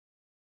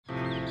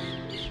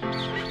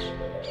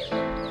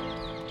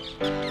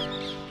Hey,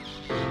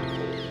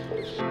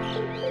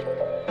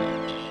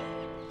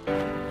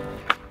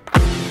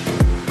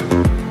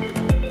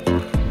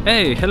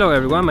 hello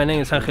everyone, my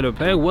name is Angel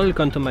V.P.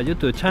 Welcome to my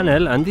YouTube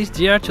channel, and this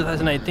year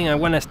 2019 I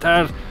want to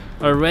start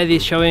already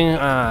showing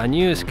a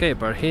new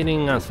skatepark here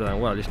in Amsterdam.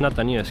 Well, it's not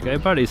a new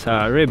skatepark, it's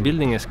a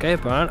rebuilding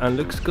skatepark and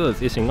looks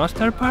good. It's in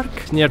Oosterpark,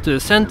 it's near to the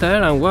center,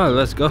 and well,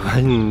 let's go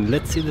and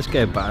let's see the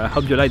skatepark. I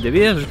hope you like the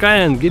video,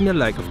 subscribe and give me a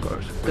like, of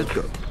course. Let's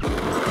go.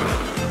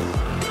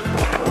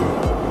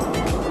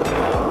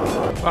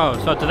 Wow,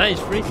 so today is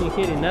freezing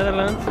here in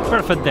Netherlands.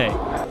 Perfect day.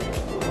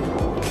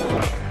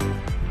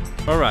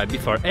 Alright,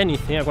 before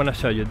anything I want to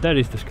show you, there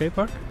is the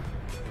skatepark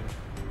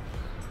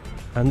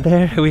and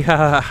there we have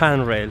a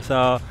handrail,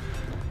 so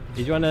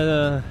if you want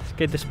to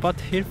skate the spot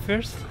here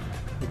first,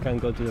 you can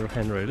go to the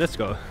handrail. Let's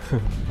go.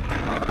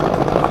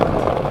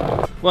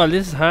 Well,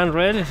 this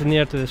handrail is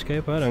near to the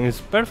skatepark and it's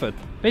perfect,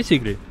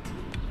 basically.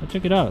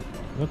 Check it out,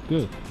 not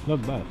good,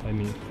 not bad, I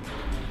mean.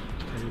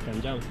 And you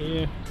can jump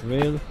here,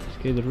 rail,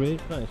 skate the rail,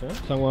 nice, huh?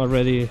 Someone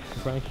already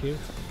right here.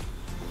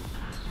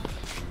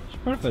 It's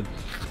perfect.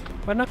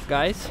 Why not,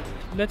 guys?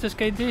 Let's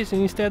skate this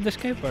instead of the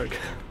skatepark.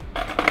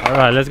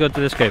 Alright, let's go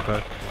to the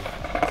skatepark.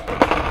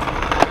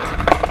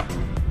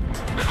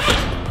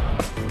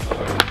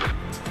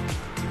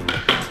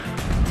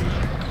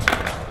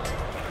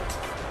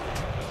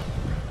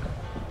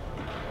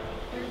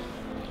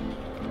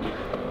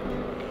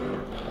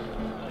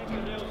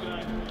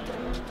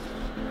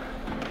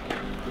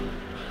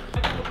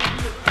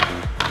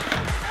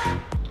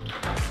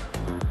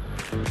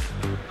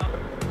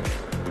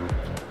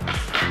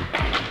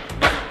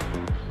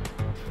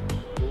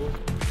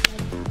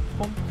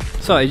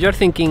 So if you're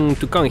thinking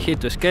to come here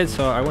to skate,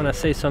 so I want to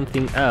say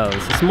something else,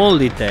 a small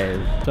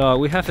detail. So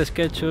we have a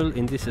schedule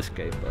in this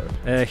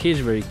skateboard. Here's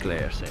very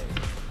clear saying.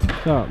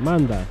 So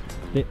Monday,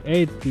 the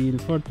 8 till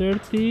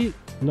 4:30,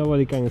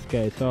 nobody can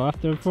skate. So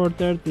after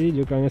 4:30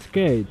 you can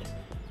skate.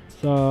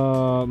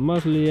 So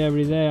mostly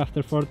every day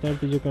after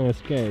 4:30 you can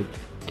skate.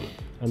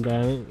 And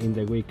then in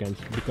the weekends,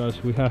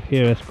 because we have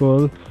here a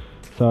school,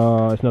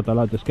 so it's not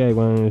allowed to skate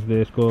when it's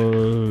the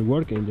school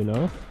working, you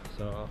know.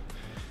 So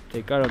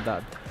take care of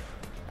that.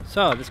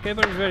 So the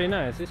skateboard is very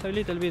nice. It's a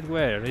little bit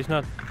weird. It's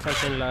not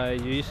something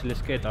like you usually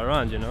skate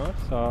around, you know.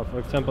 So for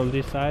example,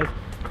 this side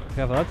we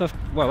have a lot of,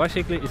 well,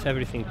 basically it's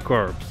everything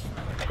curves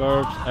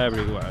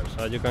everywhere.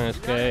 So you can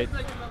skate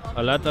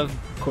a lot of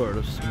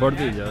curves,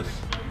 bordillos,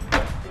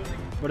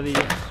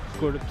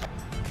 curves.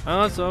 And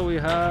also we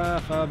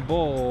have a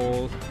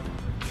ball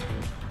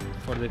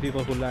for the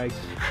people who like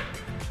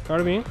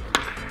carving.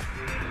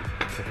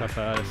 We have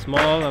a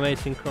small,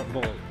 amazing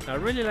ball. I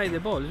really like the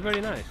ball. It's very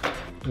nice.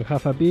 We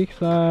have a big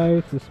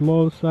size, a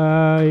small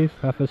size,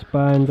 have a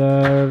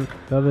expander,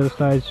 the other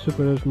side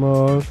super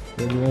small,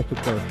 then you have to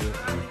curve it.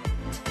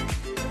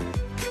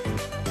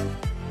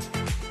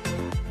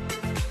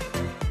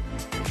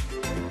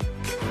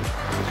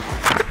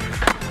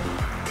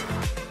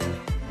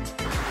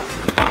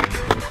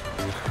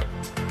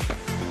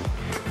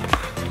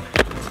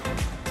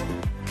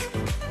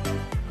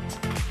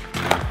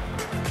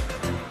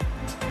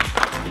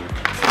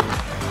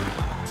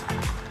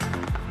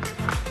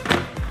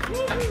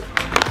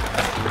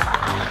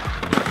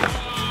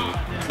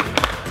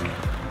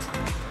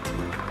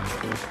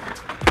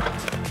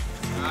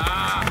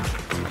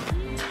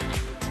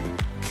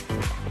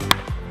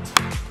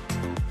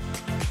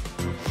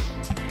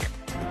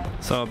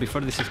 So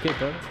before this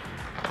skateboard,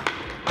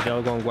 the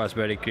old one was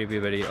very creepy,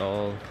 very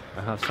old.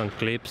 I have some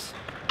clips,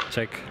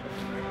 check.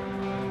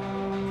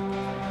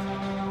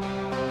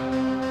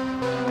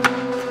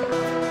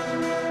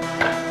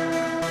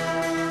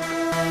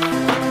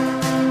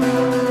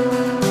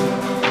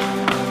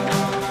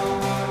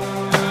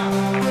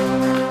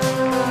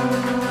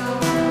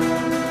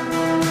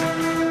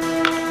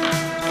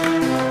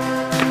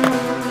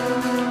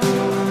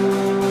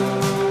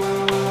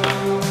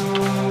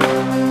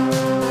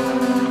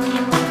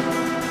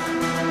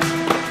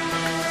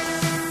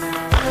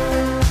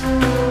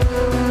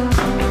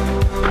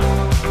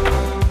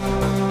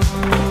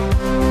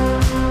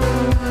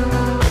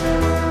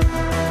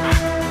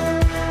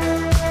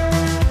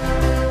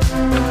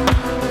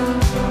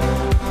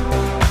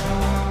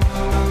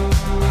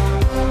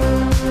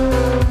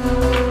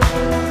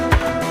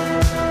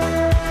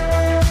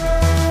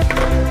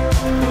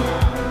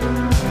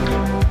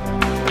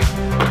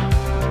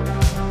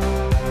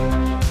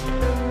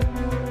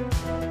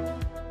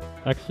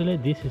 Actually,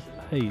 this is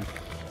ice.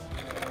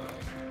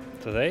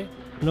 Today?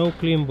 No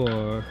clean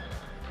board.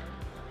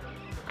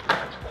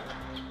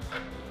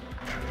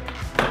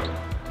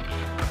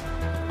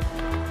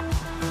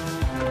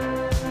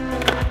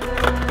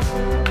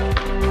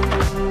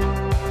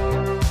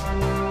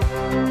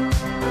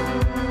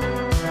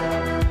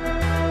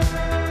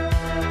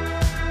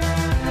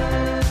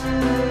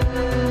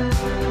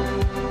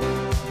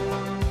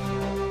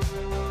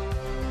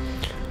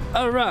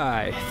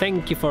 Alright,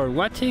 thank you for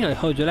watching. I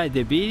hope you liked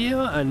the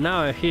video. And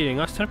now here in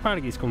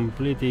Oosterpark it's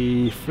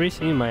completely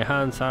freezing. My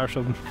hands are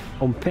so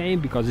on pain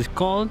because it's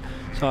cold.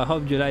 So I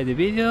hope you liked the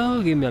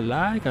video. Give me a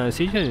like and I'll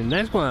see you in the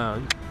next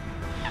one.